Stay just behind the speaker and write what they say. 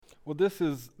Well, this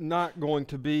is not going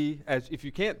to be, as if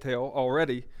you can't tell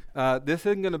already, this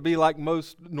isn't going to be like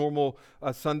most normal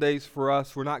Sundays for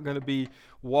us. We're not going to be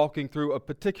walking through a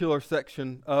particular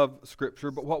section of Scripture,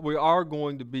 but what we are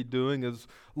going to be doing is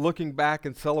looking back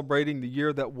and celebrating the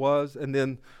year that was, and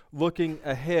then looking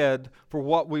ahead for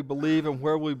what we believe and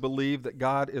where we believe that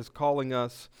God is calling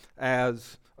us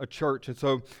as a church. And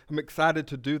so I'm excited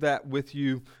to do that with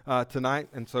you tonight.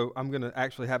 And so I'm going to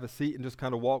actually have a seat and just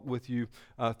kind of walk with you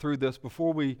through this.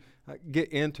 Before we get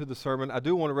into the sermon, I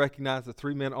do want to recognize the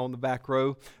three men on the back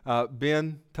row.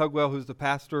 Ben Tugwell, who's the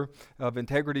pastor of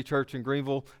Integrity Church in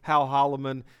Greenville, Hal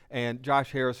Holloman, and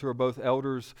Josh Harris, who are both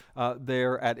elders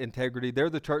there at Integrity.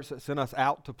 They're the church that sent us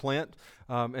out to plant.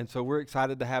 And so we're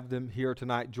excited to have them here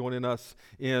tonight joining us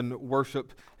in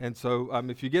worship. And so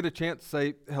if you get a chance,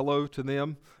 say hello to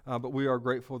them. But we are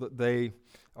grateful that they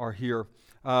are here.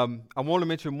 I want to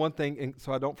mention one thing,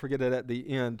 so I don't forget it at the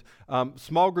end.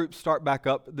 Small groups start back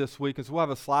up this week, and so we'll have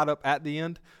a slide up at the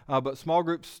end. But small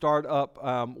groups start up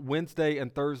Wednesday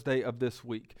and Thursday of this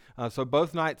week. So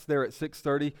both nights there at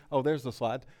 6:30. Oh, there's the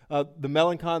slide. The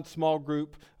Melancon small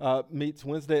group meets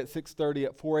Wednesday at 6:30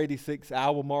 at 486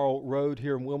 Albemarle Road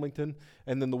here in Wilmington.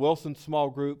 And then the Wilson small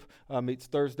group meets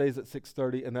Thursdays at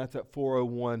 6:30, and that's at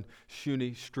 401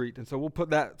 Shuney Street. And so we'll put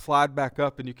that slide back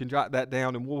up, and you can jot that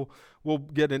down, and we'll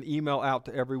get an email out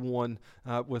to everyone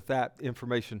with that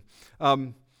information.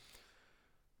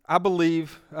 I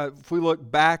believe if we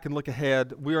look back and look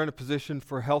ahead, we are in a position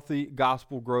for healthy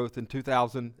gospel growth in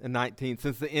 2019.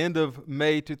 Since the end of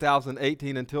May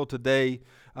 2018 until today,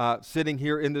 sitting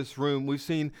here in this room, we've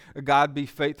seen God be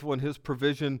faithful in His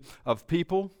provision of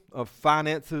people, of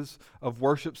finances, of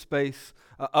worship space.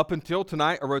 Up until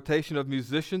tonight, a rotation of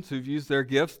musicians who've used their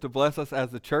gifts to bless us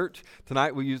as a church.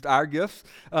 Tonight we used our gifts.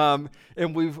 And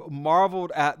we've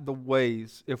marveled at the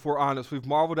ways, if we're honest, we've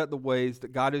marveled at the ways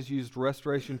that God has used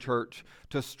Restoration Church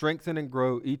to strengthen and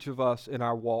grow each of us in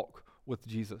our walk with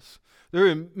Jesus. There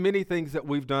are many things that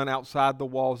we've done outside the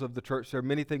walls of the church. There are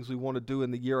many things we want to do in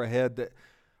the year ahead that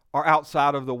are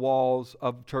outside of the walls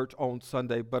of church on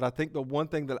Sunday. But I think the one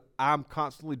thing that I'm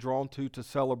constantly drawn to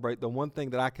celebrate, the one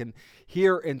thing that I can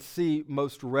hear and see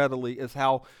most readily is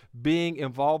how being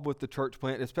involved with the church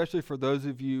plant, especially for those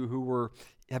of you who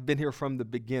have been here from the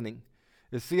beginning,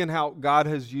 is seeing how God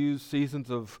has used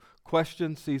seasons of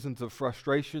question, seasons of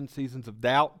frustration, seasons of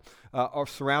doubt are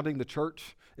surrounding the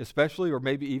church, especially, or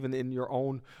maybe even in your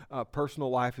own personal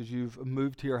life as you've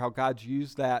moved here, how God's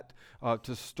used that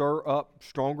to stir up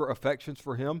stronger affections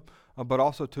for Him, but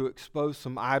also to expose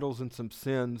some idols and some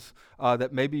sins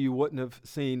that maybe you wouldn't have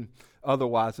seen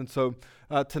otherwise. And so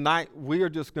tonight we are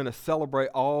just going to celebrate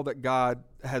all that God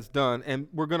has done, and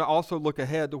we're going to also look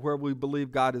ahead to where we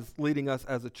believe God is leading us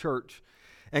as a church,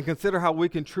 and consider how we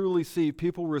can truly see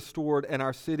people restored and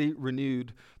our city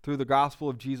renewed through the gospel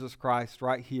of Jesus Christ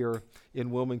right here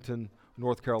in Wilmington,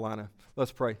 North Carolina.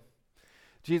 Let's pray.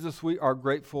 Jesus, we are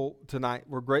grateful tonight.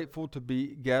 We're grateful to be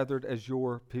gathered as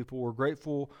your people. We're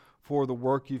grateful for the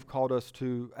work you've called us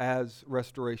to as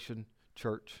Restoration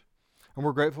Church. And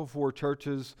we're grateful for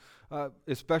churches,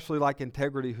 especially like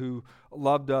Integrity, who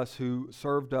loved us, who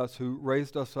served us, who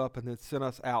raised us up, and then sent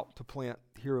us out to plant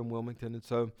here in Wilmington. And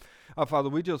so, Father,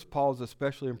 we just pause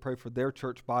especially and pray for their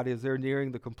church body as they're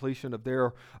nearing the completion of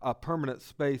their permanent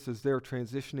space, as they're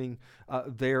transitioning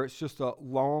there. It's just a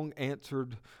long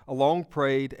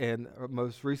prayed, and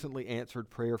most recently answered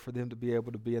prayer for them to be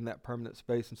able to be in that permanent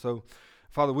space. And so,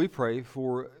 Father, we pray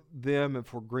for them and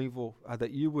for Greenville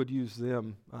that you would use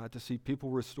them to see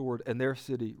people restored and their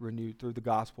city renewed through the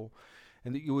gospel,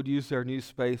 and that you would use their new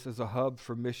space as a hub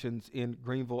for missions in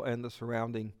Greenville and the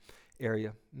surrounding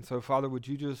area. And so, Father, would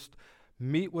you just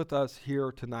meet with us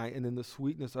here tonight, and in the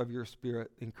sweetness of your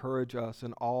Spirit, encourage us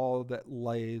in all that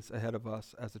lays ahead of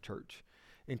us as a church.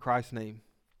 In Christ's name,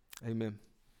 amen.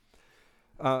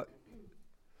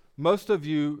 Most of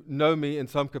you know me in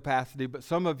some capacity, but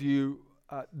some of you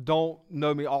don't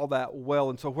know me all that well.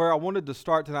 And so where I wanted to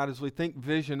start tonight as we think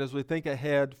vision, as we think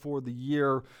ahead for the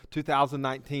year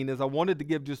 2019, is I wanted to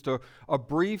give just a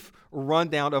brief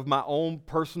rundown of my own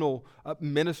personal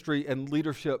ministry and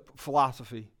leadership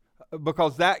philosophy,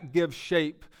 because that gives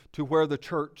shape to where the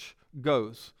church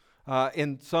goes.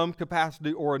 In some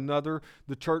capacity or another,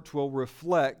 the church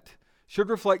should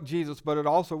reflect Jesus, but it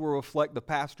also will reflect the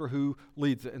pastor who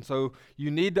leads it. And so you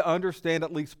need to understand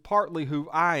at least partly who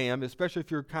I am, especially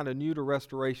if you're kind of new to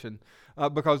Restoration,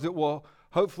 because it will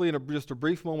hopefully in just a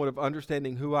brief moment of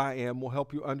understanding who I am will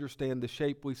help you understand the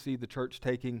shape we see the church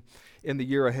taking in the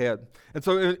year ahead. And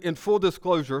so in full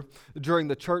disclosure, during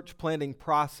the church planning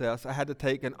process, I had to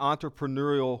take an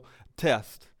entrepreneurial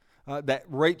test. that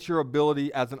rates your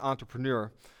ability as an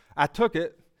entrepreneur. I took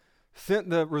it, sent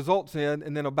the results in,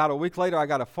 and then about a week later I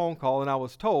got a phone call, and I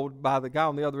was told by the guy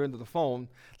on the other end of the phone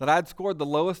that I'd scored the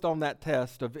lowest on that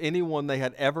test of anyone they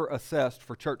had ever assessed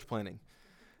for church planning.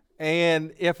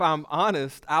 And if I'm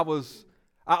honest, I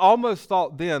almost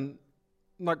thought then,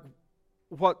 like,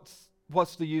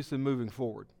 what's the use in moving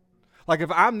forward? Like,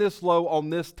 if I'm this low on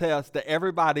this test that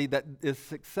everybody that is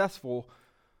successful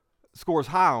scores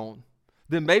high on,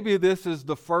 then maybe this is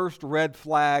the first red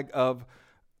flag of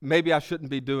maybe I shouldn't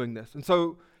be doing this. And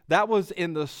so that was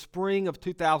in the spring of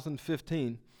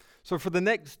 2015. So for the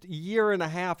next year and a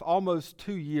half, almost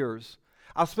 2 years,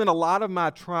 I spent a lot of my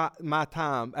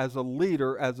time as a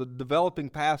leader, as a developing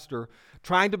pastor,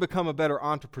 trying to become a better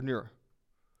entrepreneur.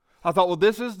 I thought, well,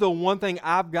 this is the one thing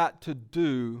I've got to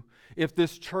do if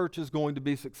this church is going to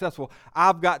be successful.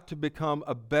 I've got to become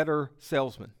a better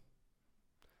salesman.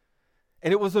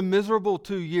 And it was a miserable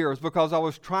 2 years because I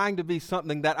was trying to be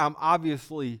something that I'm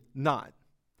obviously not.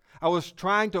 I was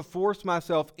trying to force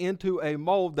myself into a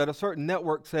mold that a certain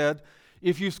network said,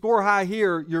 if you score high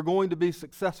here, you're going to be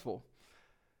successful.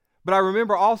 But I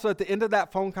remember also at the end of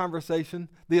that phone conversation,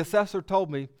 the assessor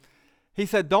told me, he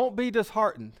said, don't be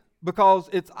disheartened because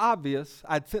it's obvious.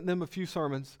 I'd sent them a few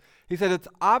sermons. He said, it's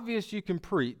obvious you can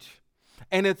preach,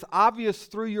 and it's obvious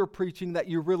through your preaching that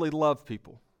you really love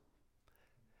people.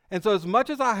 And so as much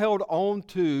as I held on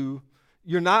to,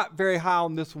 you're not very high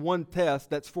on this one test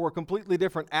that's for a completely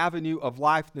different avenue of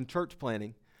life than church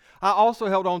planning, I also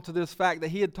held on to this fact that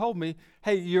he had told me,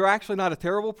 hey, you're actually not a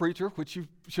terrible preacher, which you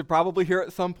should probably hear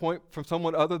at some point from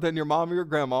someone other than your mom or your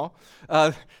grandma.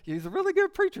 He's a really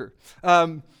good preacher.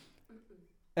 And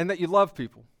that you love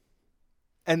people.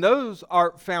 And those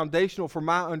are foundational for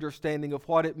my understanding of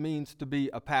what it means to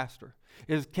be a pastor.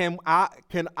 Is can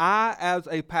I as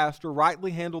a pastor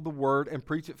rightly handle the word and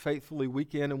preach it faithfully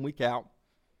week in and week out?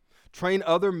 Train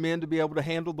other men to be able to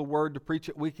handle the word to preach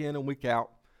it week in and week out?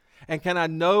 And can I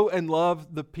know and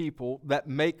love the people that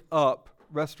make up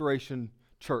Restoration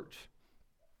Church?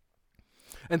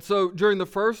 And so during the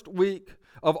first week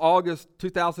of August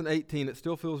 2018, it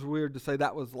still feels weird to say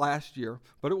that was last year,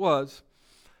 but it was.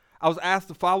 I was asked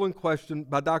the following question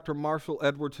by Dr. Marshall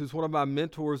Edwards, who's one of my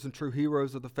mentors and true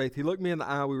heroes of the faith. He looked me in the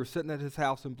eye. We were sitting at his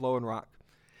house in Blowing Rock.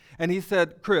 And he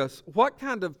said, Chris, what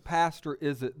kind of pastor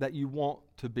is it that you want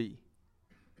to be?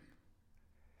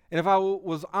 And if I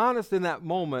was honest in that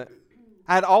moment,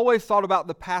 I had always thought about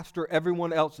the pastor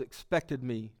everyone else expected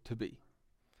me to be.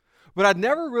 But I'd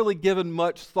never really given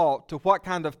much thought to what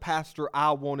kind of pastor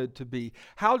I wanted to be.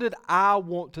 How did I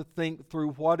want to think through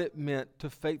what it meant to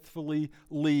faithfully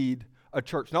lead a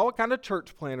church? Not what kind of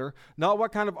church planner, not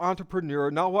what kind of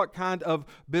entrepreneur, not what kind of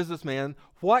businessman.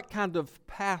 What kind of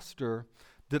pastor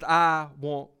did I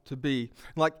want to be?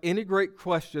 Like any great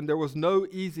question, there was no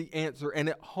easy answer, and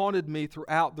it haunted me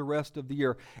throughout the rest of the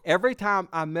year. Every time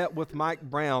I met with Mike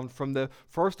Brown from the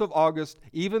 1st of August,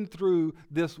 even through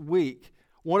this week,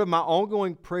 one of my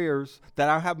ongoing prayers that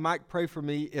I have Mike pray for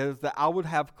me is that I would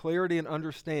have clarity and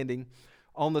understanding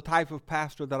on the type of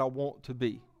pastor that I want to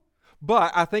be.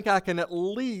 But I think I can at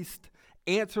least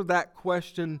answer that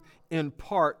question in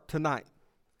part tonight.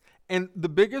 And the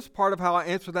biggest part of how I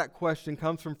answer that question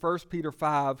comes from 1 Peter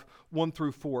 5, 1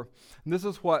 through 4. And this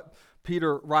is what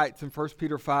Peter writes in 1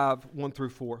 Peter 5, 1 through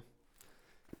 4.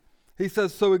 He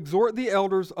says, so exhort the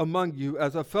elders among you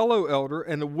as a fellow elder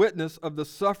and a witness of the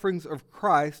sufferings of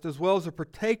Christ, as well as a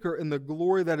partaker in the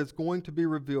glory that is going to be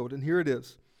revealed. And here it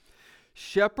is.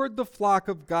 Shepherd the flock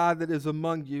of God that is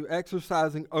among you,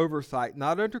 exercising oversight,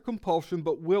 not under compulsion,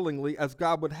 but willingly, as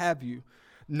God would have you,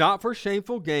 not for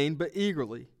shameful gain, but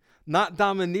eagerly, not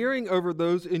domineering over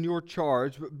those in your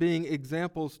charge, but being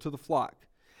examples to the flock.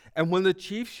 And when the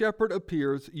chief shepherd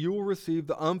appears, you will receive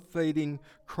the unfading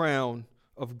crown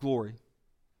of glory.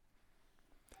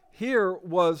 Here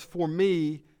was for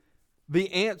me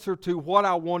the answer to what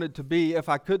I wanted to be if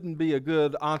I couldn't be a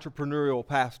good entrepreneurial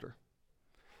pastor.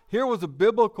 Here was a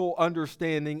biblical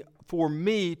understanding for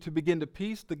me to begin to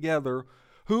piece together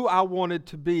who I wanted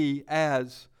to be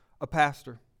as a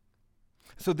pastor.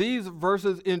 So these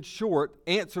verses, in short,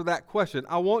 answer that question.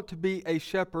 I want to be a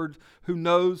shepherd who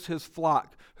knows his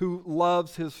flock, who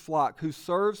loves his flock, who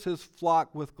serves his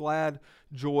flock with glad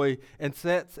joy, and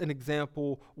sets an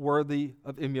example worthy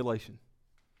of emulation.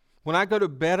 When I go to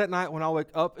bed at night, when I wake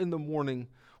up in the morning,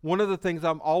 one of the things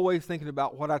I'm always thinking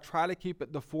about, what I try to keep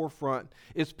at the forefront,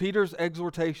 is Peter's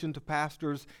exhortation to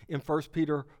pastors in 1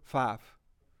 Peter 5.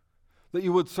 That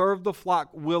you would serve the flock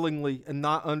willingly and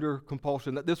not under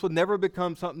compulsion. That this would never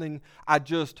become something I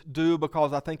just do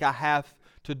because I think I have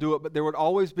to do it, but there would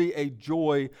always be a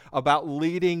joy about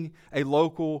leading a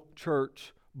local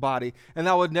church body. And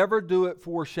I would never do it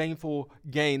for shameful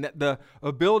gain. That the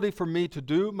ability for me to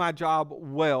do my job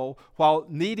well while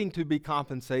needing to be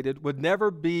compensated would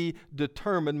never be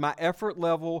determined. My effort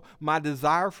level, my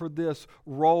desire for this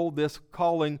role, this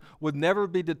calling would never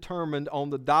be determined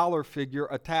on the dollar figure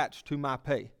attached to my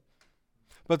pay.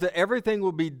 But that everything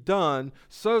will be done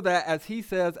so that, as he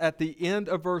says at the end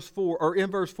of verse 4, or in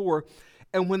verse 4,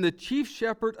 and when the chief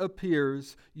shepherd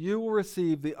appears, you will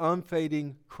receive the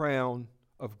unfading crown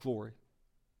of glory.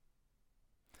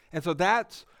 And so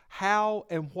that's how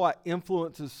and what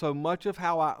influences so much of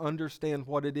how I understand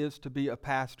what it is to be a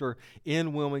pastor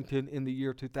in Wilmington in the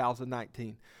year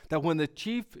 2019. That when the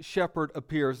chief shepherd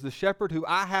appears, the shepherd who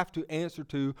I have to answer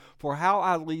to for how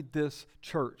I lead this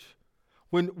church,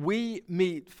 when we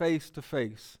meet face to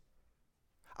face,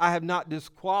 I have not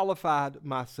disqualified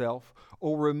myself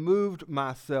or removed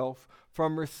myself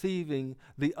from receiving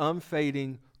the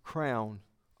unfading crown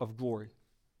of glory.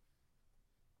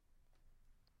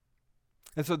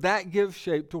 And so that gives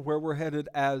shape to where we're headed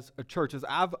as a church. As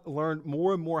I've learned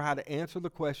more and more how to answer the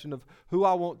question of who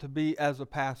I want to be as a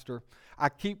pastor, I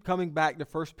keep coming back to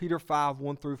 1 Peter 5,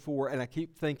 1 through 4, and I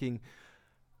keep thinking,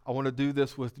 I want to do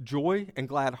this with joy and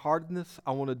glad-heartedness.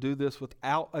 I want to do this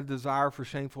without a desire for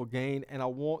shameful gain, and I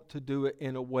want to do it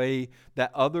in a way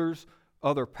that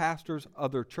other pastors,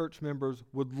 other church members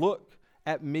would look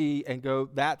at me and go,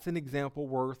 that's an example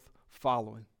worth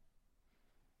following.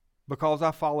 Because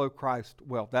I follow Christ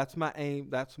well. That's my aim.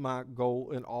 That's my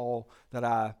goal in all that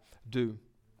I do.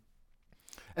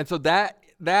 And so that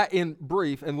in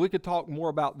brief, and we could talk more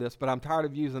about this, but I'm tired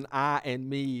of using I and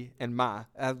me and my.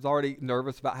 I was already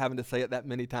nervous about having to say it that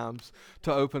many times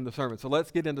to open the sermon. So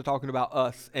let's get into talking about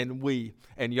us and we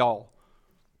and y'all.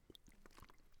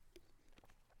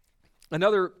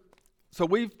 So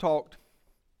we've talked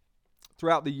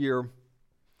throughout the year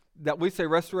that we say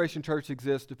Restoration Church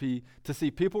exists to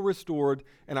see people restored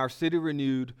and our city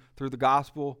renewed through the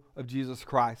gospel of Jesus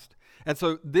Christ. And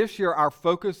so this year our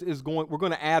focus is we're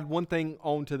going to add one thing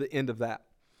on to the end of that.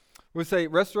 We say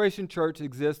Restoration Church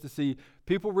exists to see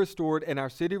people restored and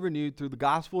our city renewed through the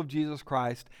gospel of Jesus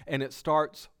Christ, and it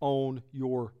starts on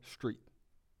your street.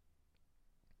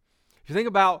 If you think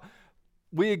about,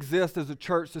 we exist as a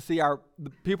church to see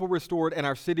the people restored and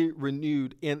our city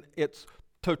renewed in its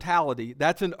totality.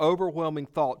 That's an overwhelming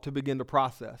thought to begin to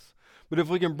process. But if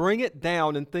we can bring it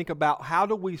down and think about how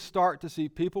do we start to see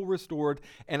people restored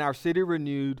and our city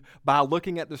renewed by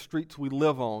looking at the streets we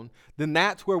live on, then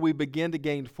that's where we begin to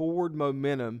gain forward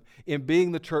momentum in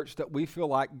being the church that we feel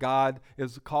like God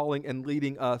is calling and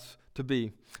leading us to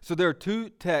be. So there are two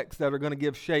texts that are going to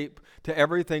give shape to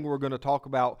everything we're going to talk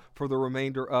about for the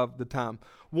remainder of the time.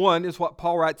 One is what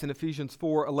Paul writes in Ephesians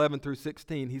 4, 11 through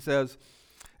 16. He says,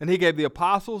 and he gave the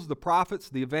apostles, the prophets,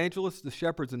 the evangelists, the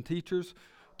shepherds, and teachers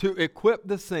to equip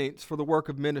the saints for the work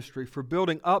of ministry, for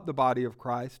building up the body of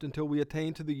Christ until we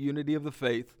attain to the unity of the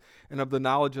faith and of the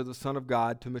knowledge of the Son of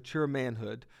God, to mature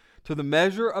manhood, to the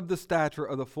measure of the stature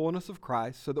of the fullness of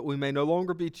Christ, so that we may no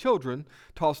longer be children,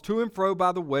 tossed to and fro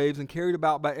by the waves and carried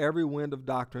about by every wind of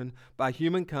doctrine, by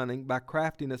human cunning, by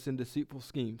craftiness and deceitful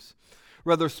schemes.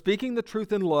 Rather, speaking the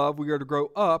truth in love, we are to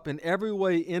grow up in every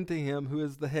way into him who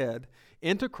is the head,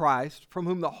 into Christ, from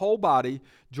whom the whole body,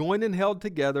 joined and held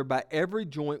together by every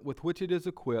joint with which it is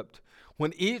equipped,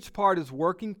 when each part is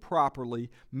working properly,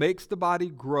 makes the body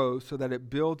grow so that it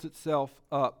builds itself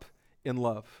up in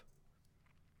love.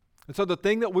 And so the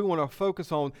thing that we want to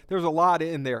focus on, there's a lot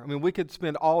in there. I mean, we could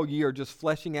spend all year just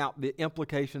fleshing out the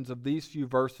implications of these few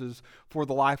verses for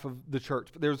the life of the church.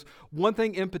 But there's one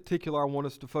thing in particular I want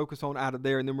us to focus on out of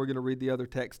there, and then we're going to read the other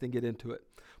text and get into it.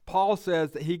 Paul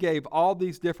says that he gave all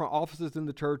these different offices in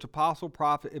the church, apostle,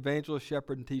 prophet, evangelist,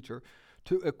 shepherd, and teacher,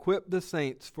 to equip the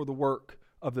saints for the work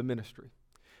of the ministry.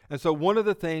 And so one of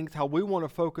the things, how we want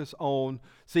to focus on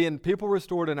seeing people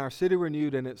restored and our city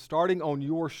renewed, and it's starting on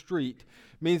your street,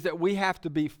 means that we have to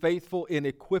be faithful in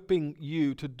equipping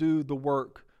you to do the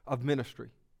work of ministry.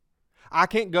 I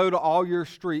can't go to all your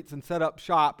streets and set up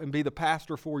shop and be the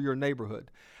pastor for your neighborhood.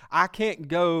 I can't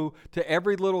go to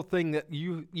every little thing that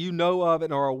you know of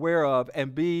and are aware of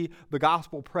and be the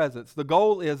gospel presence. The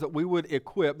goal is that we would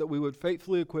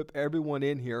faithfully equip everyone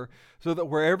in here so that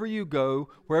wherever you go,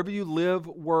 wherever you live,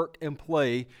 work, and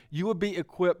play, you would be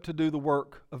equipped to do the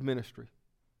work of ministry,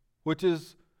 which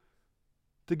is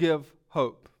to give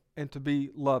hope and to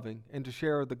be loving and to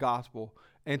share the gospel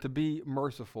and to be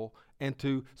merciful and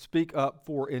to speak up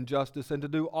for injustice and to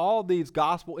do all these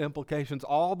gospel implications,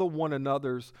 all the one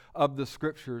another's of the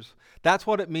scriptures. That's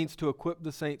what it means to equip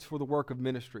the saints for the work of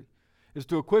ministry. is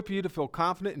to equip you to feel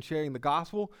confident in sharing the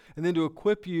gospel, and then to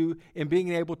equip you in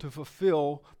being able to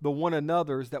fulfill the one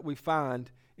another's that we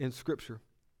find in Scripture.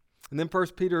 And then 1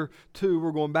 Peter 2,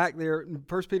 we're going back there. In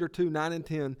 1 Peter 2, 9 and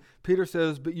 10, Peter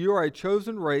says, "But you are a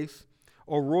chosen race,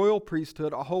 a royal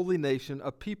priesthood, a holy nation,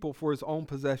 a people for his own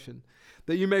possession,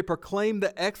 that you may proclaim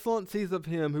the excellencies of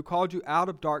him who called you out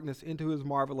of darkness into his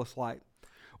marvelous light.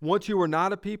 Once you were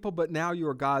not a people, but now you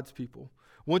are God's people.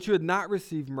 Once you had not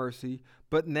received mercy,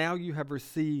 but now you have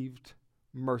received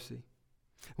mercy."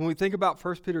 When we think about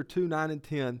 1 Peter 2, 9 and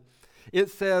 10, it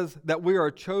says that we are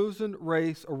a chosen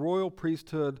race, a royal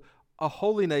priesthood, a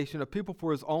holy nation, a people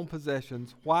for his own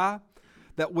possessions. Why?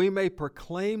 That we may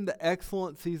proclaim the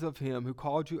excellencies of him who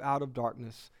called you out of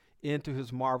darkness into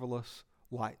his marvelous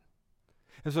light.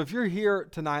 And so if you're here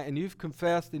tonight and you've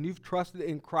confessed and you've trusted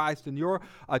in Christ and you're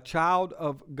a child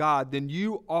of God, then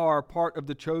you are part of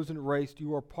the chosen race.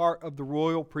 You are part of the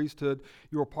royal priesthood.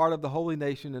 You are part of the holy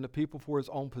nation and a people for his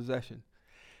own possession.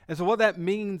 And so what that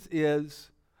means is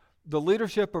the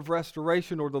leadership of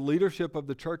Restoration, or the leadership of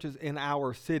the churches in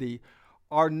our city,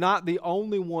 are not the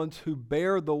only ones who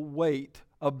bear the weight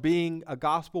of being a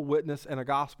gospel witness and a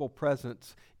gospel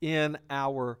presence in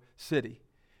our city.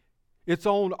 It's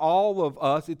on all of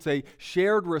us. It's a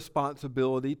shared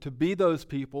responsibility to be those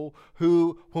people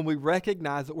who, when we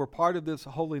recognize that we're part of this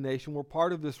holy nation, we're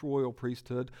part of this royal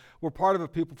priesthood, we're part of a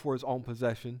people for his own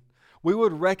possession, we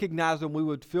would recognize and we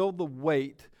would feel the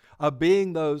weight of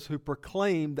being those who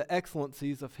proclaim the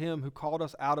excellencies of him who called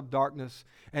us out of darkness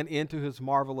and into his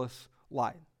marvelous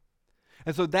light.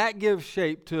 And so that gives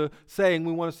shape to saying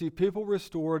we want to see people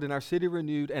restored and our city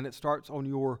renewed, and it starts on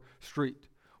your street.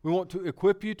 We want to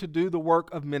equip you to do the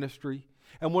work of ministry.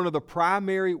 And one of the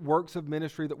primary works of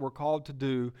ministry that we're called to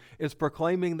do is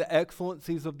proclaiming the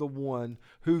excellencies of the one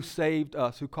who saved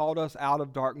us, who called us out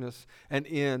of darkness and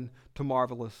into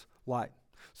marvelous light.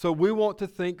 So we want to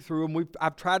think through, and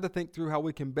I've tried to think through how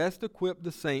we can best equip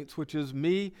the saints, which is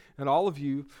me and all of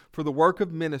you, for the work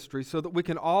of ministry so that we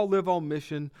can all live on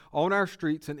mission on our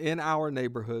streets and in our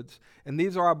neighborhoods. And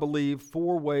these are, I believe,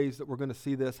 4 ways that we're going to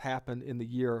see this happen in the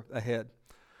year ahead.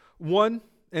 One,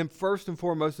 and first and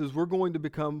foremost, is we're going to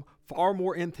become far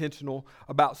more intentional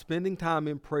about spending time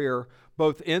in prayer,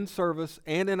 both in service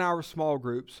and in our small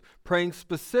groups, praying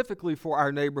specifically for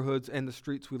our neighborhoods and the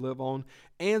streets we live on,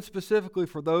 and specifically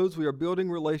for those we are building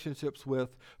relationships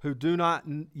with who do not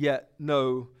yet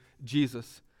know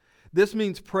Jesus. This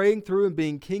means praying through and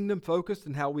being kingdom-focused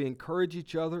in how we encourage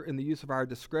each other in the use of our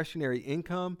discretionary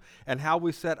income and how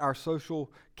we set our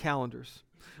social calendars.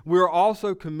 We are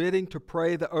also committing to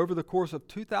pray that over the course of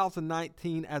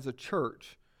 2019 as a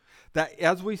church, that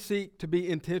as we seek to be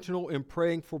intentional in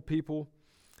praying for people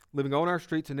living on our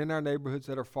streets and in our neighborhoods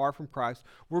that are far from Christ,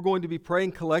 we're going to be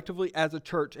praying collectively as a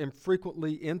church and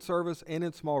frequently in service and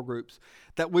in small groups,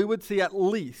 that we would see at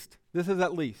least, this is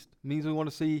at least, means we want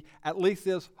to see at least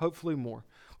this, hopefully more.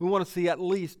 We want to see at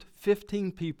least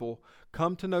 15 people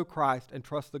come to know Christ and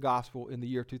trust the gospel in the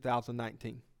year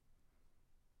 2019.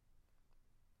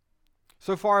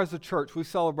 So far as a church, we've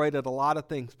celebrated a lot of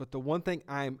things, but the one thing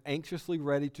I am anxiously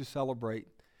ready to celebrate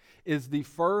is the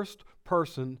first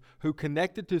person who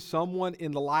connected to someone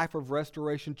in the life of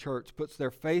Restoration Church puts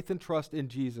their faith and trust in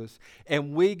Jesus,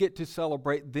 and we get to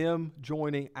celebrate them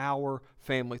joining our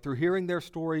family through hearing their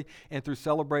story and through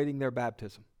celebrating their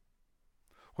baptism.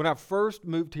 When I first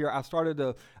moved here, I started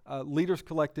a Leaders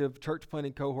Collective church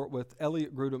planting cohort with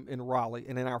Elliot Grudem in Raleigh,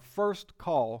 and in our first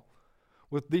call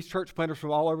with these church planters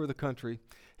from all over the country,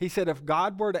 he said, if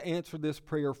God were to answer this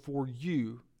prayer for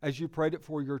you as you prayed it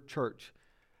for your church,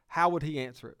 how would he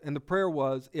answer it? And the prayer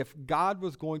was, if God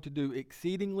was going to do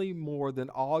exceedingly more than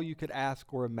all you could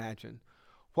ask or imagine,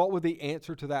 what would the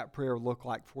answer to that prayer look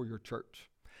like for your church?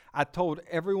 I told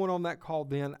everyone on that call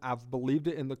then, I've believed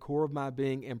it in the core of my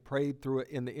being and prayed through it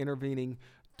in the intervening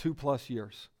 2+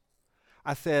 years.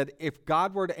 I said, if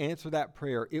God were to answer that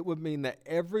prayer, it would mean that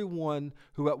everyone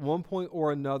who at one point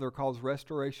or another calls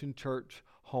Restoration Church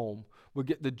home would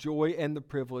get the joy and the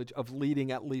privilege of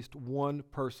leading at least one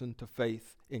person to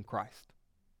faith in Christ.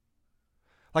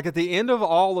 Like at the end of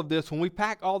all of this, when we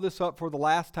pack all this up for the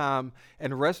last time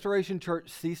and Restoration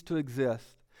Church ceased to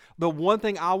exist, the one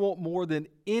thing I want more than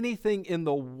anything in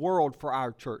the world for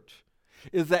our church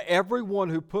is that everyone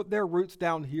who put their roots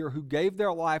down here, who gave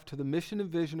their life to the mission and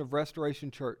vision of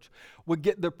Restoration Church, would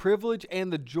get the privilege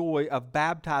and the joy of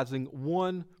baptizing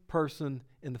one person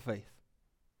in the faith.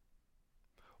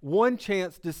 One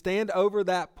chance to stand over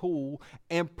that pool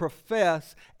and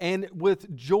profess and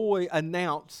with joy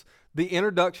announce the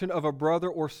introduction of a brother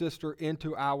or sister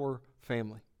into our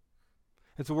family.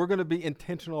 And so we're going to be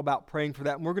intentional about praying for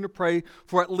that. And we're going to pray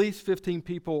for at least 15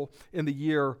 people in the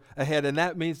year ahead. And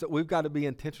that means that we've got to be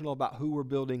intentional about who we're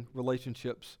building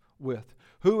relationships with.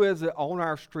 Who is it on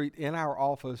our street, in our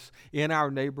office, in our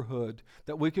neighborhood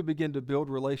that we could begin to build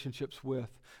relationships with,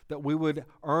 that we would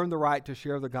earn the right to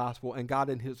share the gospel and God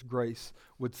in His grace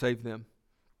would save them.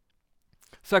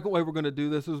 Second way we're going to do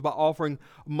this is by offering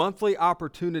monthly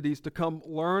opportunities to come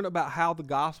learn about how the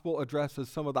gospel addresses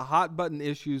some of the hot button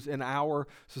issues in our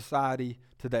society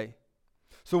today.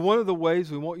 So one of the ways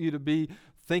we want you to be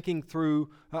thinking through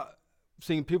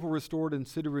seeing people restored and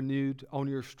city renewed on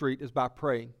your street is by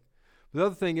praying. The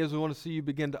other thing is we want to see you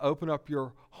begin to open up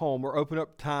your home or open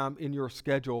up time in your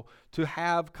schedule to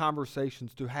have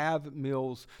conversations, to have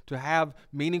meals, to have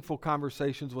meaningful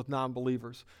conversations with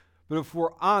non-believers. But if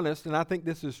we're honest, and I think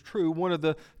this is true, one of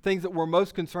the things that we're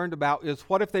most concerned about is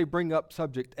what if they bring up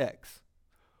subject X?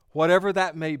 Whatever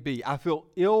that may be. I feel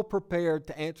ill-prepared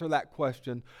to answer that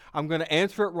question. I'm going to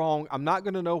answer it wrong. I'm not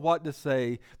going to know what to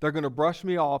say. They're going to brush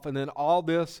me off, and then all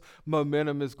this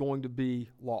momentum is going to be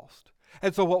lost.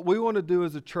 And so what we want to do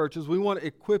as a church is we want to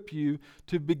equip you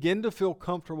to begin to feel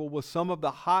comfortable with some of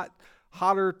the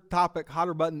hotter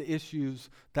button issues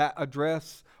that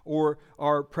address or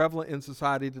are prevalent in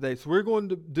society today. So we're going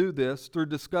to do this through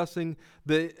discussing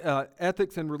the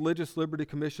Ethics and Religious Liberty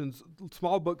Commission's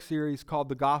small book series called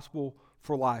The Gospel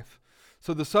for Life.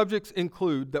 So the subjects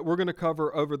include, that we're going to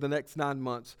cover over the next 9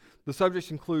 months, the subjects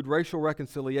include racial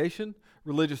reconciliation,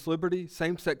 religious liberty,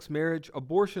 same-sex marriage,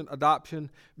 abortion,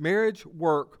 adoption, marriage,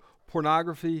 work,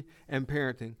 pornography, and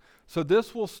parenting. So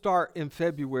this will start in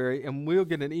February, and we'll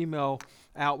get an email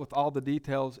out with all the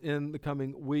details in the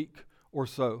coming week or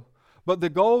so. But the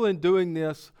goal in doing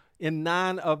this in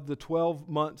 9 of the 12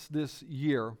 months this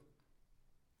year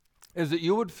is that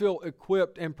you would feel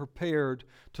equipped and prepared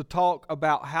to talk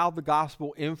about how the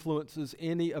gospel influences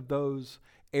any of those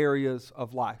areas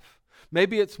of life.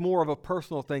 Maybe it's more of a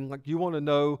personal thing, like you want to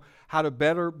know how to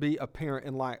better be a parent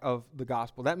in light of the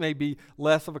gospel. That may be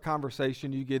less of a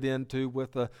conversation you get into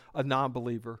with a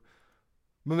non-believer.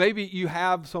 But maybe you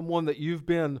have someone that you've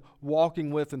been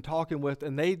walking with and talking with,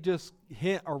 and they just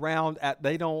hint around at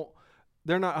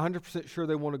they're not 100% sure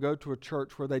they want to go to a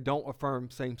church where they don't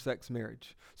affirm same-sex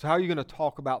marriage. So how are you going to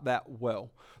talk about that well?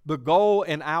 The goal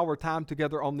in our time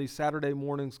together on these Saturday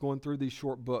mornings going through these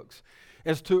short books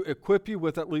is to equip you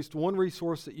with at least one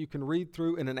resource that you can read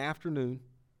through in an afternoon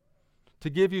to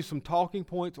give you some talking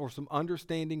points or some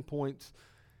understanding points.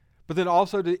 But then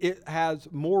also it has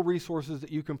more resources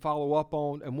that you can follow up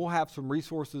on, and we'll have some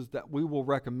resources that we will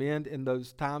recommend in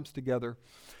those times together.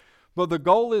 But the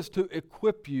goal is to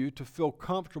equip you to feel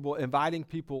comfortable inviting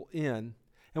people in.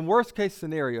 And worst case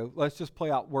scenario, let's just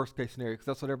play out worst case scenario, because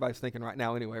that's what everybody's thinking right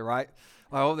now anyway, right?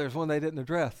 Oh, there's one they didn't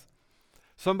address.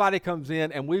 Somebody comes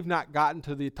in and we've not gotten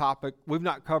to the topic, we've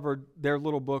not covered their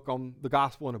little book on the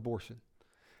gospel and abortion.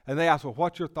 And they ask, well,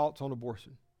 what's your thoughts on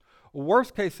abortion? Well,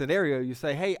 worst case scenario, you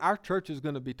say, hey, our church is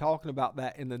going to be talking about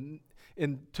that in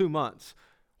 2 months.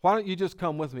 Why don't you just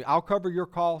come with me? I'll cover your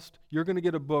cost. You're going to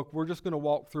get a book. We're just going to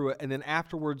walk through it. And then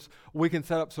afterwards, we can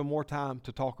set up some more time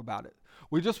to talk about it.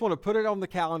 We just want to put it on the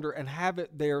calendar and have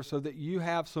it there so that you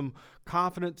have some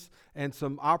confidence and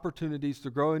some opportunities to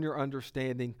grow in your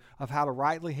understanding of how to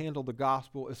rightly handle the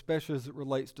gospel, especially as it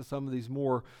relates to some of these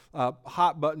more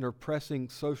hot button or pressing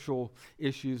social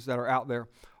issues that are out there.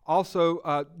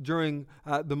 Also, during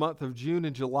the month of June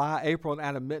and July, April and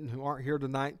Adam Mitten, who aren't here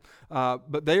tonight,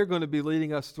 but they are going to be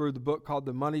leading us through the book called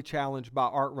The Money Challenge by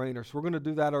Art Rainer. So we're going to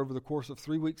do that over the course of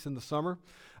 3 weeks in the summer.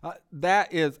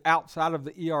 That is outside of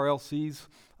the ERLC's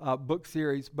book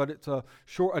series, but it's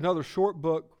another short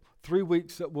book, 3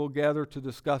 weeks that we'll gather to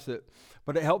discuss it.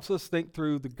 But it helps us think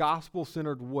through the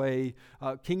gospel-centered way,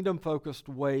 kingdom-focused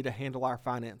way to handle our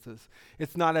finances.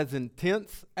 It's not as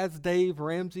intense as Dave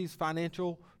Ramsey's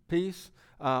financial piece,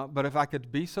 but if I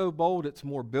could be so bold, it's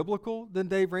more biblical than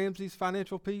Dave Ramsey's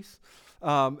financial piece.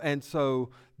 And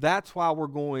so that's why we're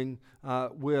going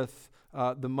with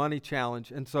the Money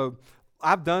Challenge. And so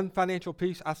I've done financial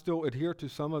peace. I still adhere to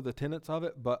some of the tenets of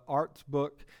it, but Art's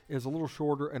book is a little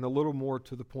shorter and a little more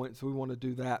to the point, so we want to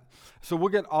do that. So we'll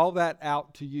get all that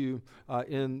out to you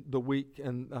in the week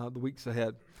and the weeks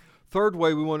ahead. Third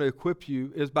way we want to equip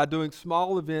you is by doing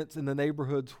small events in the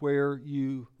neighborhoods where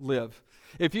you live.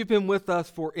 If you've been with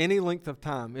us for any length of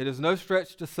time, it is no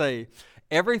stretch to say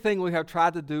everything we have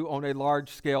tried to do on a large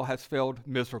scale has failed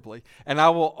miserably, and I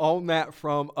will own that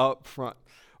from up front.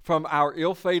 From our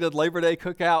ill-fated Labor Day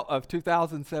cookout of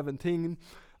 2017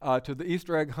 to the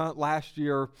Easter egg hunt last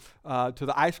year to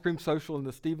the ice cream social in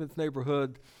the Stevens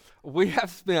neighborhood, we have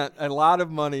spent a lot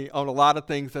of money on a lot of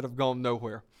things that have gone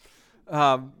nowhere.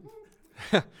 Um,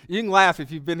 you can laugh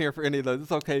if you've been here for any of those.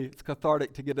 It's okay. It's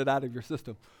cathartic to get it out of your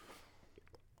system.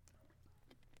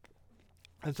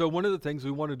 And so one of the things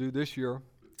we want to do this year,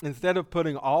 instead of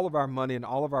putting all of our money and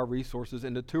all of our resources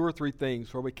into 2 or 3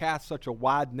 things where we cast such a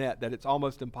wide net that it's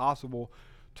almost impossible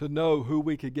to know who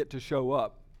we could get to show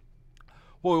up,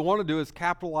 what we want to do is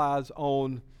capitalize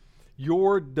on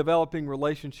your developing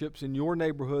relationships in your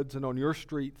neighborhoods and on your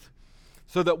streets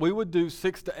so that we would do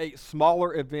 6 to 8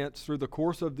 smaller events through the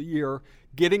course of the year,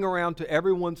 getting around to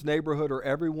everyone's neighborhood or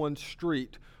everyone's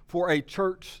street for a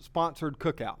church-sponsored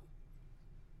cookout.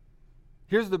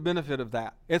 Here's the benefit of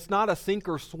that. It's not a sink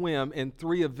or swim in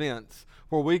 3 events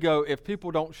where we go, if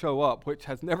people don't show up, which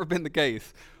has never been the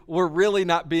case, we're really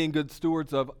not being good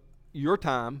stewards of your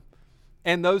time.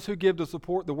 And those who give to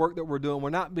support the work that we're doing, we're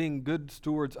not being good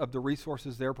stewards of the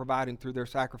resources they're providing through their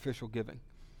sacrificial giving.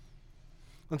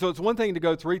 And so it's one thing to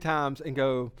go 3 times and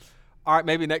go, all right,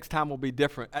 maybe next time will be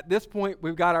different. At this point,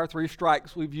 we've got our 3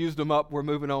 strikes. We've used them up. We're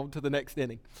moving on to the next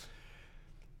inning.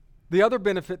 The other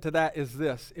benefit to that is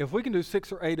this. If we can do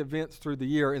 6 or 8 events through the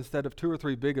year instead of 2 or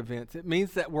 3 big events, it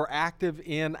means that we're active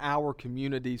in our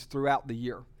communities throughout the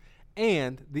year.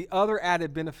 And the other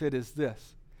added benefit is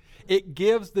this. It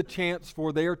gives the chance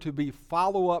for there to be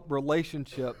follow-up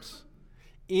relationships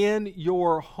in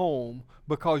your home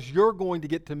because you're going to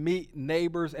get to meet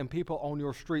neighbors and people on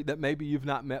your street that maybe you've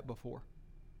not met before.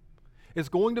 It's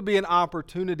going to be an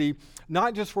opportunity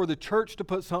not just for the church to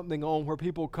put something on where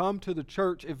people come to the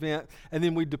church event and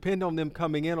then we depend on them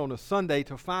coming in on a Sunday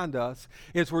to find us.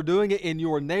 It's we're doing it in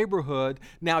your neighborhood.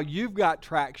 Now you've got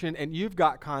traction and you've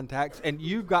got contacts and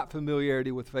you've got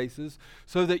familiarity with faces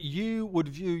so that you would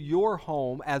view your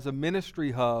home as a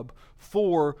ministry hub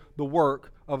for the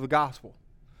work of the gospel.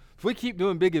 If we keep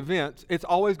doing big events, it's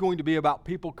always going to be about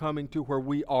people coming to where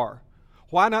we are.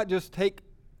 Why not just take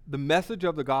the message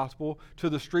of the gospel to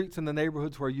the streets and the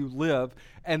neighborhoods where you live,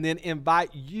 and then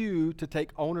invite you to take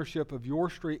ownership of your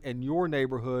street and your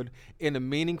neighborhood in a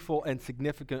meaningful and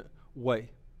significant way.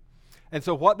 And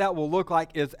so what that will look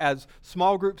like is as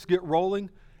small groups get rolling,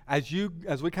 as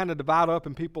we kind of divide up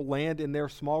and people land in their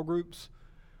small groups,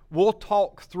 we'll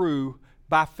talk through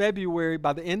by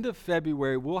the end of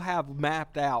February, we'll have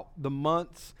mapped out the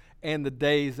months and the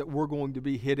days that we're going to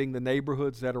be hitting the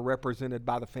neighborhoods that are represented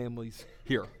by the families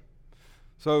here.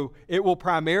 So it will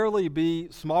primarily be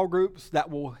small groups that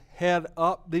will head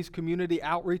up these community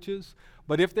outreaches.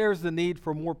 But if there's the need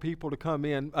for more people to come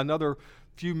in, another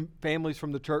few families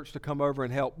from the church to come over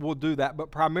and help, we'll do that.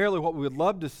 But primarily what we would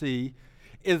love to see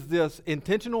is this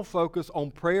intentional focus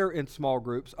on prayer in small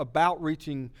groups about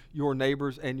reaching your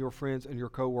neighbors and your friends and your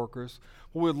coworkers.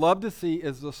 What we'd love to see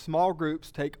is the small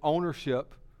groups take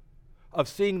ownership of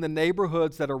seeing the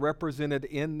neighborhoods that are represented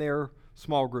in their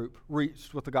small group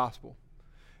reached with the gospel.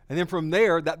 And then from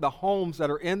there, that the homes that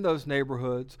are in those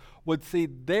neighborhoods would see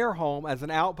their home as an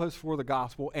outpost for the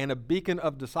gospel and a beacon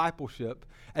of discipleship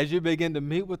as you begin to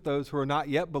meet with those who are not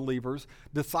yet believers,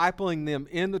 discipling them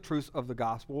in the truths of the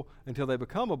gospel until they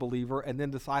become a believer, and then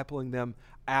discipling them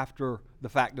after the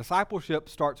fact. Discipleship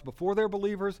starts before they're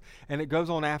believers, and it goes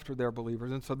on after they're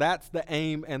believers. And so that's the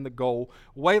aim and the goal.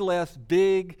 Way less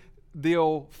big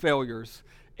deal failures.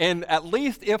 And at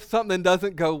least if something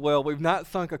doesn't go well, we've not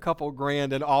sunk a couple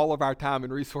grand and all of our time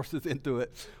and resources into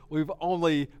it. We've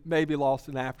only maybe lost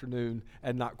an afternoon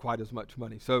and not quite as much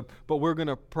money. But we're going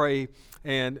to pray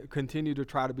and continue to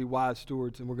try to be wise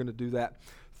stewards, and we're going to do that.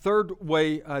 Third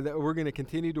way that we're going to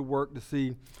continue to work to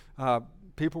see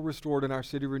people restored in our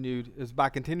city renewed is by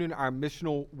continuing our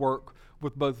missional work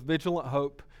with both Vigilant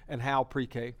Hope and Howell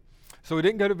Pre-K. So we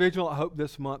didn't go to Vigilant Hope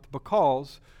this month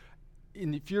because,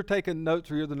 and if you're taking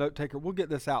notes or you're the note taker, we'll get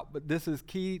this out, but this is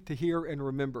key to hear and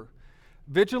remember.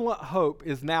 Vigilant Hope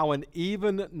is now an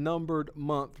even-numbered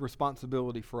month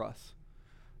responsibility for us.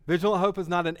 Vigilant Hope is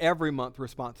not an every month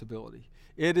responsibility.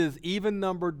 It is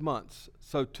even-numbered months.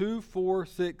 So 2, 4,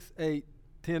 6, 8,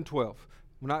 10, 12.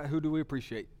 Who do we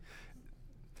appreciate?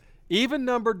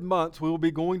 Even-numbered months, we will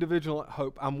be going to Vigilant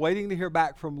Hope. I'm waiting to hear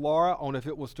back from Laura on if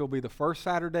it will still be the first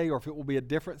Saturday or if it will be a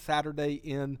different Saturday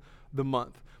in the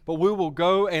month. But we will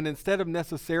go, and instead of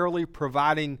necessarily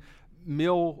providing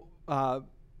meal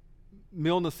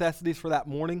necessities for that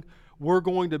morning, we're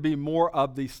going to be more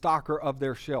of the stocker of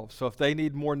their shelves. So if they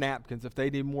need more napkins, if they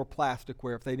need more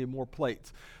plasticware, if they need more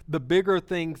plates, the bigger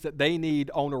things that they need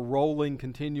on a rolling,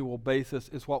 continual basis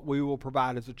is what we will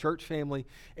provide as a church family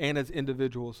and as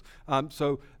individuals.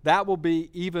 So that will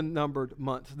be even-numbered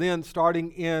months. Then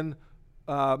starting in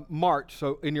March,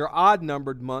 so in your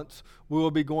odd-numbered months, we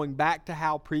will be going back to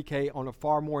Hal Pre-K on a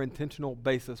far more intentional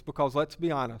basis because, let's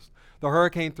be honest, the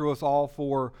hurricane threw us all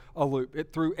for a loop.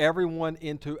 It threw everyone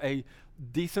into a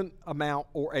decent amount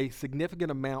or a significant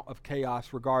amount of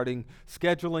chaos regarding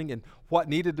scheduling and what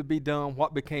needed to be done,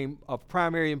 what became of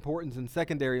primary importance and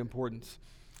secondary importance.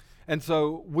 And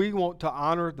so we want to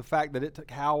honor the fact that it took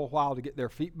Hal a while to get their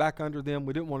feet back under them.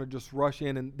 We didn't want to just rush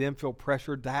in and then feel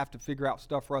pressured to have to figure out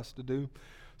stuff for us to do.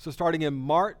 So starting in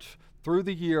March through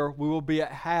the year, we will be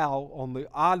at Hal on the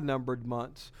odd-numbered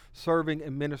months, serving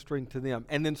and ministering to them.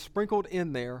 And then sprinkled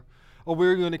in there,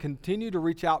 we're going to continue to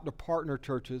reach out to partner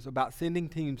churches about sending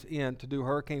teams in to do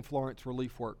Hurricane Florence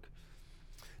relief work.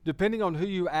 Depending on who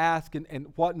you ask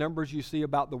and what numbers you see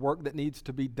about the work that needs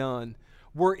to be done,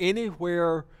 we're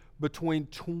anywhere between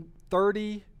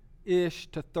 30-ish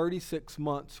to 36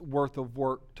 months worth of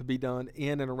work to be done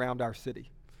in and around our city.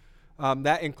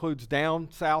 That includes down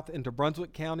south into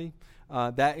Brunswick County.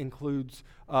 That includes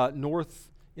north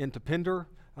into Pender.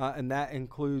 And that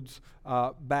includes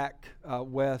back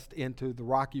west into the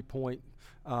Rocky Point,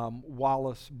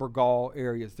 Wallace, Burgaw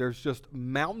areas. There's just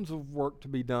mountains of work to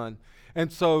be done.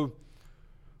 And so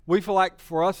we feel like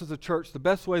for us as a church, the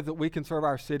best way that we can serve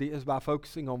our city is by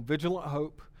focusing on vigilant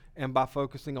hope and by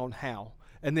focusing on how.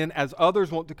 And then as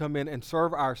others want to come in and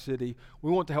serve our city,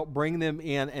 we want to help bring them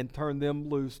in and turn them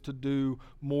loose to do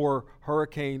more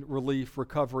hurricane relief,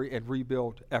 recovery, and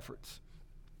rebuild efforts.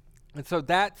 And so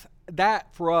that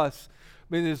for us,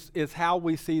 is how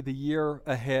we see the year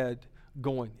ahead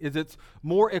going. It's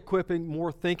more equipping,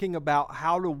 more thinking about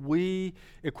how do we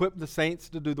equip the saints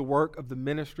to do the work of the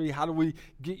ministry? How do we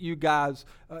get you guys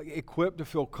equipped to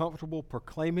feel comfortable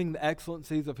proclaiming the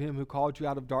excellencies of Him who called you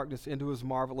out of darkness into His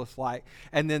marvelous light?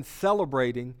 And then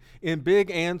celebrating in big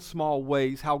and small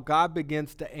ways how God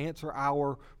begins to answer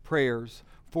our prayers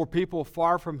for people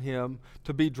far from Him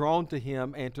to be drawn to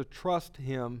Him and to trust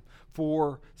Him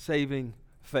for saving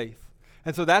faith.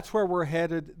 And so that's where we're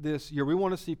headed this year. We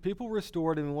want to see people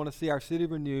restored and we want to see our city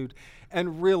renewed.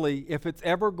 And really, if it's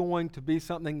ever going to be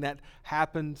something that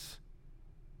happens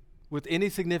with any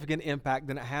significant impact,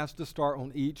 then it has to start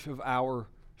on each of our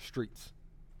streets.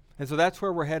 And so that's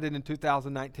where we're headed in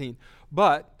 2019.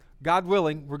 But God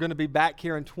willing, we're going to be back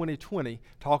here in 2020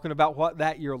 talking about what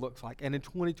that year looks like, and in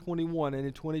 2021 and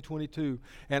in 2022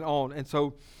 and on. And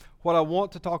so what I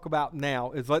want to talk about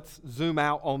now is let's zoom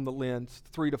out on the lens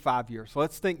 3 to 5 years. So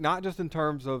let's think not just in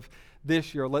terms of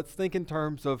this year, let's think in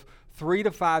terms of 3 to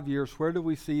 5 years. Where do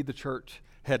we see the church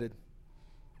headed?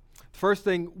 The first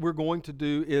thing we're going to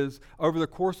do is over the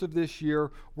course of this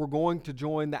year, we're going to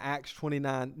join the Acts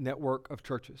 29 network of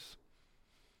churches.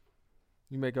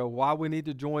 You may go, why we need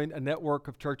to join a network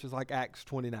of churches like Acts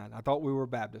 29? I thought we were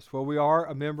Baptists. Well, we are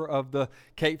a member of the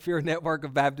Cape Fear Network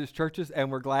of Baptist Churches,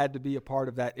 and we're glad to be a part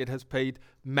of that. It has paid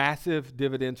massive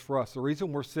dividends for us. The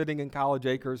reason we're sitting in College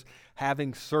Acres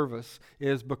having service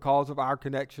is because of our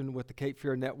connection with the Cape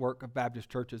Fear Network of Baptist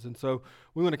Churches. And so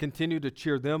we want to continue to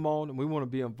cheer them on, and we want to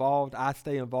be involved. I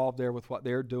stay involved there with what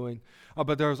they're doing.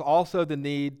 But there's also the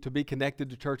need to be connected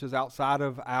to churches outside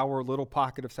of our little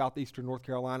pocket of southeastern North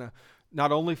Carolina,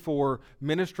 not only for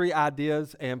ministry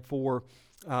ideas and for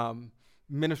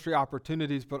ministry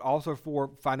opportunities, but also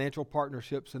for financial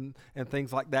partnerships and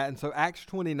things like that. And so Acts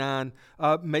 29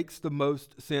 makes the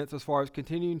most sense as far as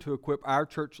continuing to equip our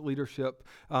church leadership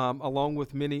along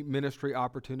with many ministry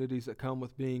opportunities that come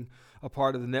with being a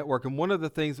part of the network. And one of the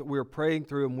things that we're praying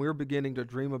through and we're beginning to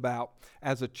dream about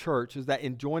as a church is that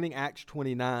in joining Acts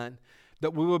 29,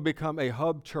 that we will become a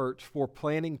hub church for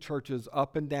planting churches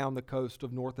up and down the coast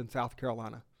of North and South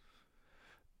Carolina.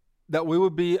 That we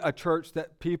would be a church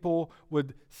that people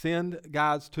would send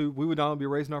guys to. We would not only be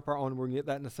raising up our own, we're going to get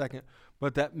that in a second,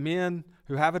 but that men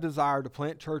who have a desire to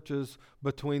plant churches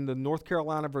between the North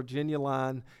Carolina-Virginia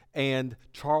line and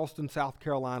Charleston, South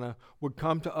Carolina, would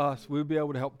come to us. We would be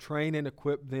able to help train and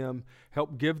equip them,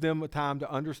 help give them a time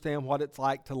to understand what it's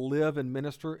like to live and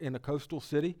minister in a coastal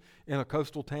city, in a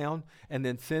coastal town, and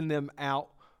then send them out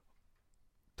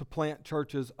to plant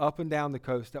churches up and down the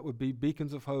coast that would be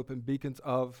beacons of hope and beacons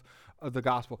of the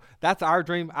gospel. That's our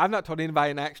dream. I've not told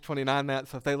anybody in Acts 29 that,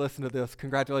 so if they listen to this,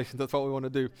 congratulations, that's what we want to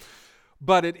do.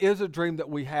 But it is a dream that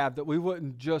we have, that we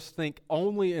wouldn't just think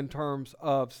only in terms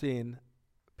of seeing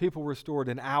people restored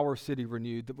in our city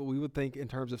renewed, but we would think in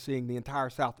terms of seeing the entire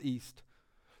Southeast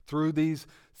through these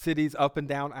cities up and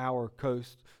down our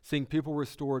coast, seeing people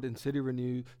restored and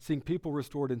seeing people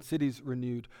restored and cities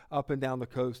renewed up and down the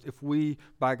coast, if we,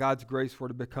 by God's grace, were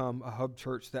to become a hub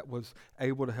church that was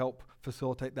able to help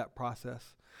facilitate that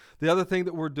process. The other thing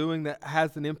that we're doing that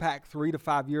has an impact 3 to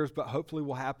 5 years, but hopefully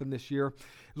will happen this year,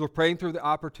 is we're praying through the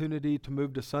opportunity to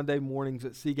move to Sunday mornings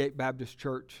at Seagate Baptist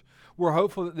Church. We're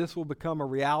hopeful that this will become a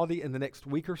reality in the next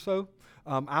week or so.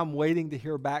 I'm waiting to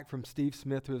hear back from Steve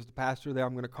Smith, who is the pastor there.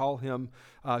 I'm going to call him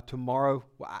tomorrow.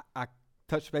 I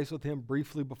touched base with him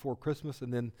briefly before Christmas,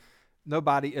 and then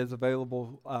nobody is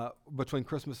available between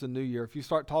Christmas and New Year. If you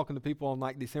start talking to people on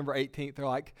like December 18th, they're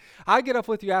like, I get up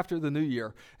with you after the New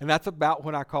Year. And that's about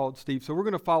when I called Steve. So we're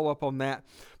going to follow up on that.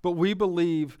 But we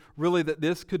believe really that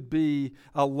this could be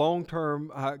a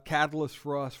long-term catalyst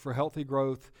for us for healthy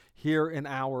growth here in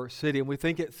our city. And we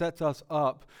think it sets us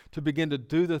up to begin to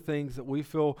do the things that we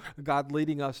feel God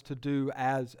leading us to do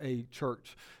as a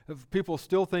church. If people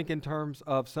still think in terms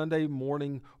of Sunday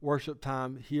morning worship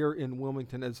time here in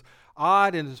Wilmington, as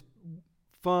odd and as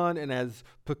fun and as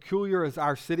peculiar as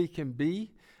our city can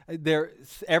be,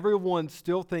 everyone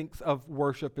still thinks of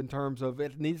worship in terms of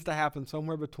it needs to happen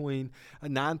somewhere between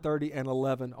 9:30 and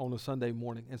 11 on a Sunday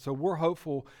morning. And so we're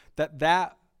hopeful that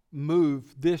that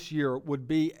move this year would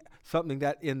be something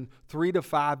that in 3 to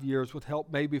 5 years would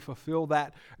help maybe fulfill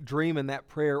that dream and that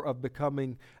prayer of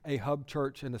becoming a hub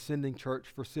church and ascending church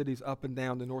for cities up and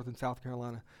down the North and South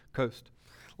Carolina coast.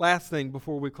 Last thing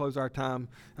before we close our time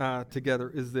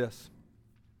together is this.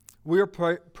 We are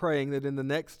praying that in the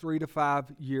next 3 to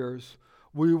 5 years,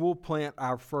 we will plant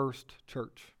our first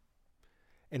church.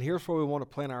 And here's where we want to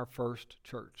plant our first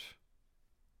church.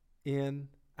 In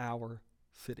our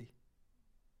city.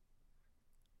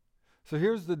 So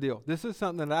here's the deal. This is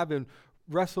something that I've been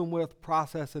wrestling with,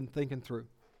 processing, thinking through.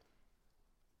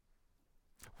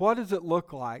 What does it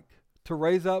look like to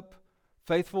raise up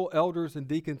faithful elders and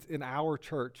deacons in our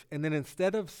church, and then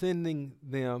instead of sending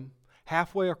them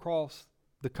halfway across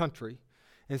the country,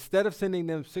 instead of sending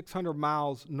them 600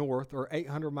 miles north or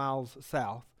 800 miles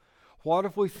south, what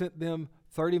if we sent them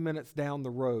 30 minutes down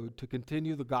the road to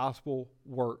continue the gospel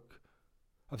work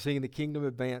of seeing the kingdom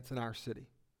advance in our city?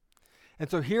 And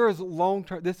so here is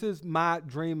long-term, this is my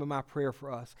dream and my prayer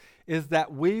for us, is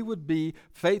that we would be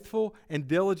faithful and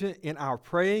diligent in our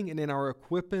praying and in our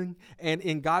equipping and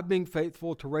in God being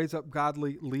faithful to raise up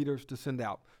godly leaders to send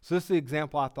out. So this is the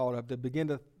example I thought of to begin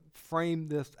to frame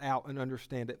this out and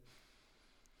understand it.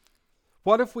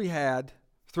 What if we had,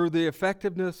 through the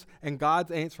effectiveness and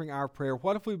God's answering our prayer,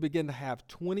 what if we begin to have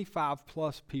 25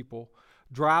 plus people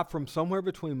drive from somewhere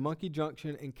between Monkey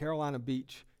Junction and Carolina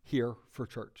Beach here for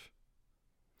church?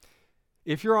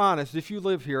 If you're honest, if you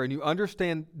live here and you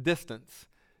understand distance,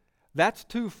 that's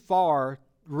too far,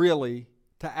 really,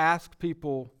 to ask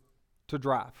people to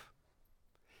drive.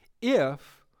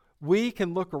 If we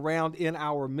can look around in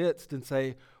our midst and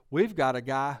say, we've got a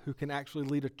guy who can actually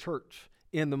lead a church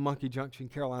in the Monkey Junction,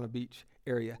 Carolina Beach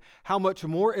area, how much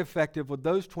more effective would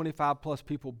those 25 plus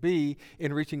people be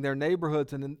in reaching their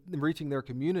neighborhoods and in reaching their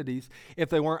communities if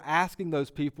they weren't asking those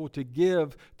people to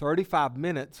give 35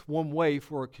 minutes one way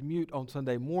for a commute on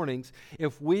Sunday mornings,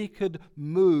 if we could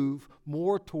move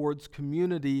more towards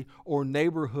community or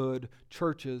neighborhood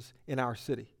churches in our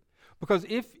city? Because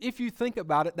if you think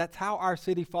about it, that's how our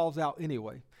city falls out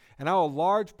anyway. And I owe a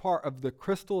large part of the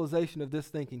crystallization of this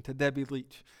thinking to Debbie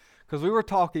Leach. Because we were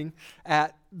talking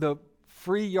at the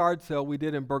free yard sale we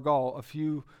did in Burgal a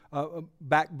few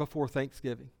back before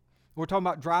Thanksgiving. We're talking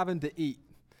about driving to eat.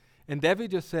 And Debbie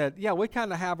just said, yeah, we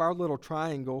kind of have our little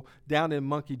triangle down in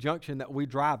Monkey Junction that we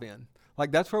drive in.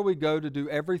 Like that's where we go to do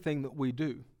everything that we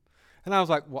do. And I was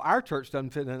like, well, our church doesn't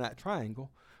fit in that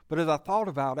triangle. But as I thought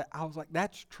about it, I was like,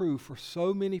 that's true for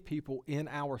so many people in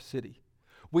our city.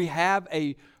 We have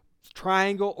a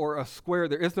triangle or a square.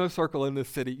 There is no circle in this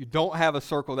city. You don't have a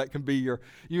circle that can be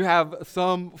you have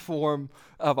some form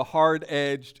of a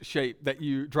hard-edged shape that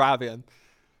you drive in.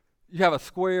 You have a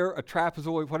square, a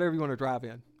trapezoid, whatever you want to drive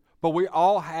in. But we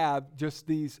all have just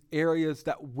these areas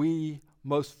that we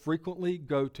most frequently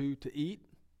go to eat,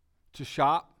 to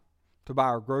shop, to buy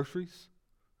our groceries.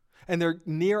 And they're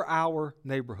near our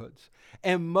neighborhoods.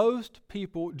 And most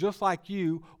people, just like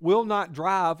you, will not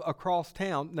drive across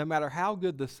town, no matter how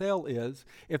good the sale is,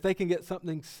 if they can get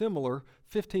something similar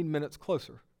 15 minutes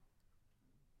closer.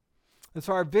 And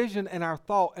so our vision and our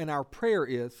thought and our prayer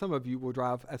is, some of you will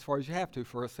drive as far as you have to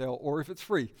for a sale, or if it's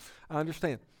free. I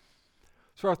understand.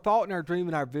 So our thought and our dream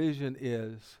and our vision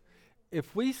is,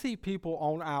 if we see people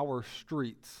on our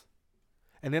streets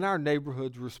and in our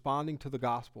neighborhoods responding to the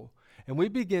gospel, and we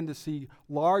begin to see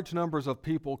large numbers of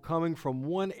people coming from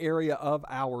one area of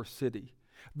our city,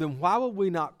 then why would we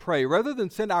not pray? Rather than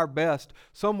send our best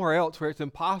somewhere else where it's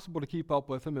impossible to keep up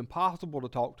with them, impossible to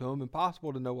talk to them,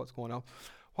 impossible to know what's going on,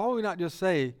 why would we not just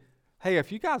say, hey,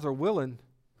 if you guys are willing,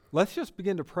 let's just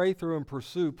begin to pray through and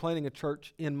pursue planting a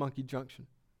church in Monkey Junction?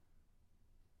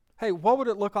 Hey, what would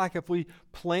it look like if we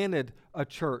planted a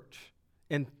church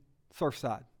in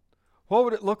Surfside? What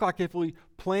would it look like if we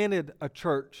planted a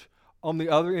church on the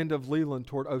other end of Leland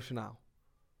toward Ocean Isle?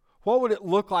 What would it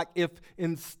look like if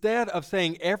instead of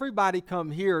saying everybody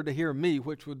come here to hear me,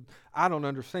 which I don't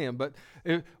understand, but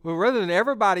rather than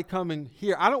everybody coming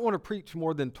here, I don't want to preach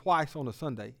more than twice on a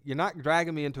Sunday. You're not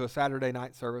dragging me into a Saturday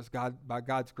night service, by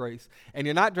God's grace, and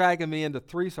you're not dragging me into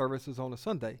 3 services on a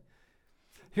Sunday.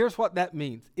 Here's what that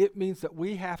means. It means that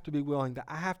we have to be willing, that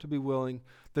I have to be willing,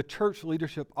 the church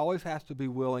leadership always has to be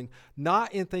willing,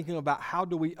 not in thinking about how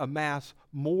do we amass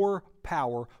more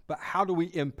power, but how do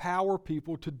we empower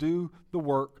people to do the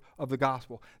work of the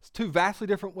gospel. It's 2 vastly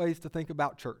different ways to think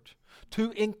about church.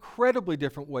 2 incredibly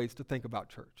different ways to think about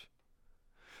church.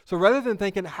 So rather than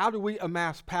thinking, how do we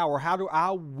amass power? How do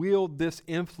I wield this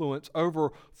influence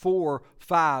over 400,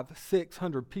 500,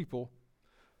 600 people?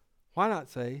 Why not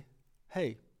say,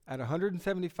 hey, at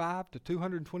 175 to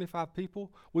 225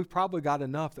 people, we've probably got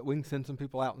enough that we can send some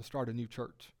people out and start a new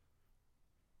church.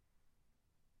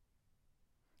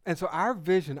 And so our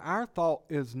vision, our thought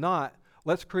is not,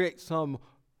 let's create some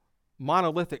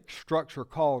monolithic structure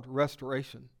called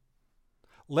restoration.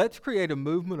 Let's create a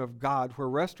movement of God where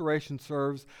restoration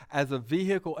serves as a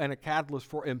vehicle and a catalyst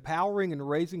for empowering and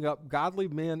raising up godly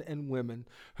men and women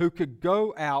who could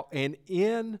go out and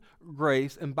in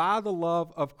grace and by the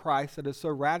love of Christ that has so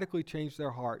radically changed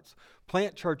their hearts,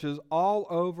 plant churches all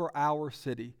over our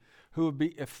city who would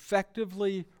be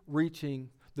effectively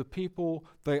reaching the people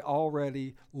they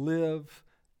already live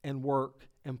and work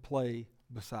and play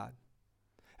beside.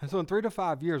 And so in 3 to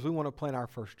 5 years, we want to plant our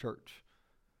first church.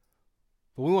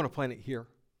 But we want to plant it here.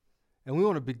 And we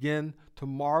want to begin to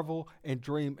marvel and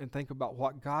dream and think about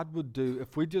what God would do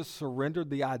if we just surrendered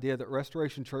the idea that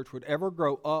Restoration Church would ever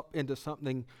grow up into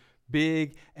something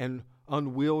big and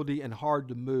unwieldy and hard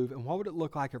to move. And what would it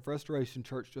look like if Restoration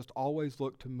Church just always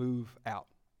looked to move out?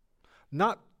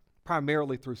 Not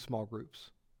primarily through small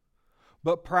groups,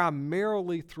 but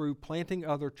primarily through planting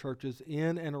other churches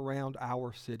in and around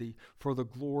our city for the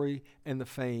glory and the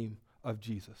fame of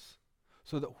Jesus.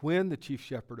 So that when the chief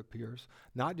shepherd appears,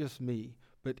 not just me,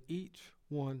 but each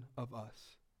one of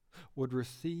us would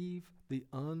receive the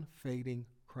unfading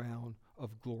crown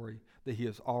of glory that he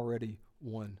has already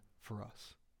won for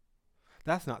us.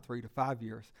 That's not 3 to 5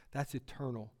 years. That's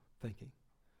eternal thinking.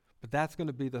 But that's going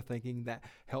to be the thinking that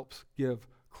helps give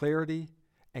clarity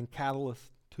and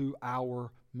catalyst to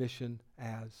our mission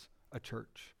as a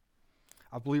church.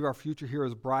 I believe our future here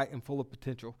is bright and full of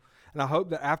potential. And I hope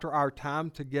that after our time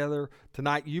together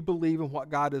tonight, you believe in what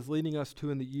God is leading us to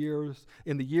in the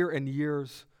year and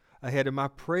years ahead. And my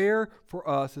prayer for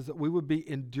us is that we would be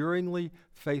enduringly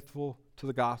faithful to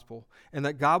the gospel and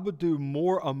that God would do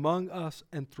more among us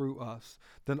and through us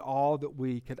than all that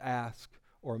we could ask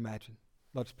or imagine.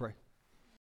 Let's pray.